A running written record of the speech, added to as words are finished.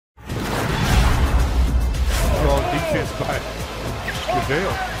defense by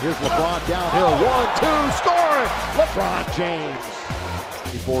Gazelle. Here's LeBron downhill. 1-2, scoring! LeBron James.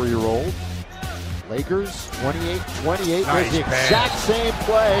 24-year-old. Lakers 28-28. Nice was the pass. exact same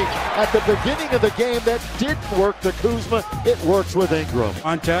play at the beginning of the game that didn't work to Kuzma. It works with Ingram.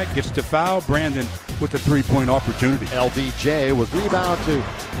 Contact, gets to foul. Brandon with the three-point opportunity. LBJ was rebound to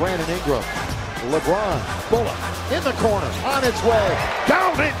Brandon Ingram. LeBron, Bullock in the corner, on its way.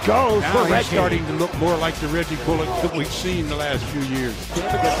 Down it goes Now for he's Reggie. starting to look more like the Reggie Bullock that we've seen the last few years. Game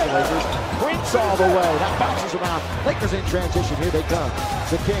against the Lakers. Prince all the way. That bounces around. Lakers in transition. Here they come.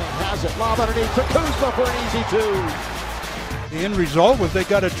 The King has it. Lob underneath to Kuzma for an easy two. The end result was they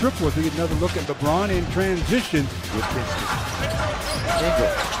got a triple. If we get another look at LeBron in transition with Princeton.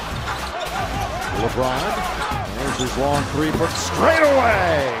 Ingram. LeBron. There's his long three from straight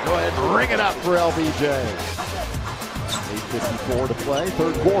away. Go ahead and ring it up for LBJ. 8:54 to play,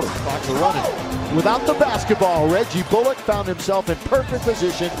 third quarter. Clock are running. Without the basketball, Reggie Bullock found himself in perfect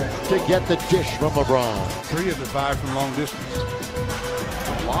position to get the dish from LeBron. 3 of the 5 from long distance.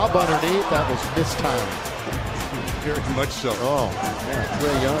 Lob underneath, that was mistimed. Very much so. Oh, man,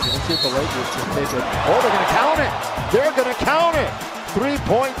 Trae Young. Let's see if the Lakers can take it. Oh, they're going to count it. They're going to count it.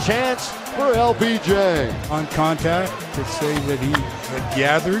 3-point chance for LBJ. On contact to say that he had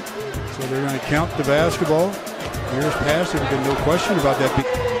gathered, so they're going to count the basketball. Years past, there's been no question about that. He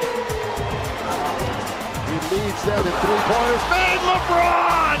leads them in three-pointers. Made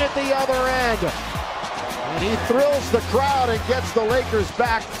LeBron at the other end. And he thrills the crowd and gets the Lakers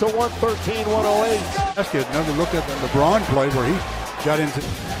back to 113-108. Let's get another look at the LeBron play where he got into.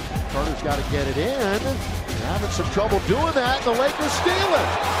 Carter's got to get it in. They're having some trouble doing that, and the Lakers steal it.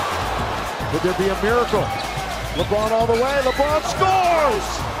 Could there be a miracle? LeBron all the way. LeBron scores!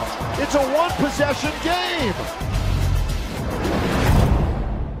 It's a one-possession game.